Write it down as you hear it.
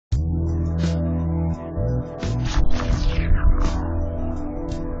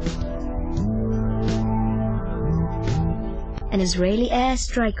Israeli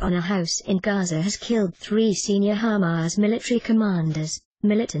airstrike on a house in Gaza has killed 3 senior Hamas military commanders,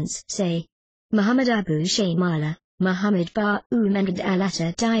 militants say. Mohammed Abu Shaymala, Mohammed Ba'oum and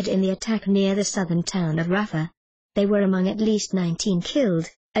Al-Atta died in the attack near the southern town of Rafah. They were among at least 19 killed,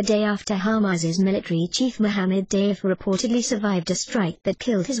 a day after Hamas's military chief Mohammed Deif reportedly survived a strike that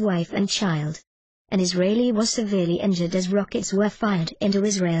killed his wife and child. An Israeli was severely injured as rockets were fired into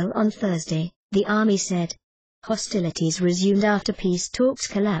Israel on Thursday, the army said. Hostilities resumed after peace talks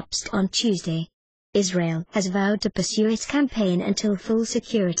collapsed on Tuesday. Israel has vowed to pursue its campaign until full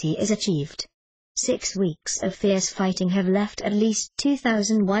security is achieved. 6 weeks of fierce fighting have left at least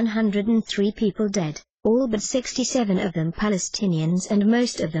 2,103 people dead, all but 67 of them Palestinians and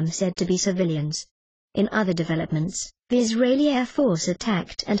most of them said to be civilians. In other developments, the Israeli Air Force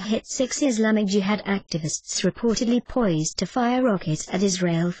attacked and hit 6 Islamic Jihad activists reportedly poised to fire rockets at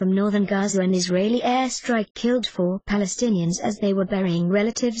Israel from northern Gaza. An Israeli airstrike killed 4 Palestinians as they were burying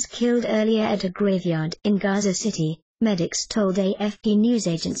relatives killed earlier at a graveyard in Gaza City, medics told AFP news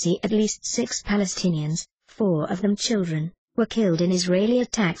agency. At least 6 Palestinians, 4 of them children, were killed in Israeli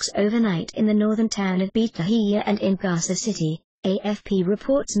attacks overnight in the northern town of Beit Lahia and in Gaza City. AFP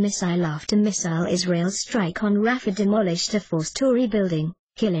reports missile after missile. Israel's strike on Rafah demolished a 4-story building,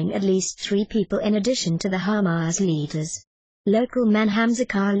 killing at least 3 people in addition to the Hamas leaders. Local man Hamza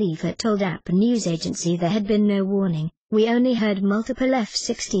Khalifa told AP news agency there had been no warning, we only heard multiple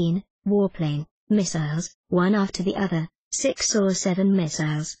F-16 warplane missiles, one after the other, 6 or 7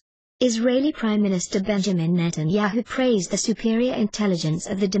 missiles. Israeli Prime Minister Benjamin Netanyahu praised the superior intelligence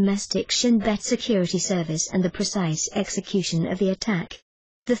of the domestic Shin Bet security service and the precise execution of the attack.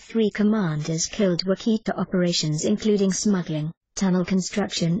 The 3 commanders killed were key to operations including smuggling, tunnel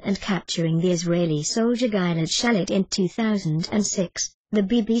construction and capturing the Israeli soldier Gilad Shalit in 2006, the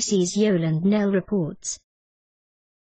BBC's Yolande Knell reports.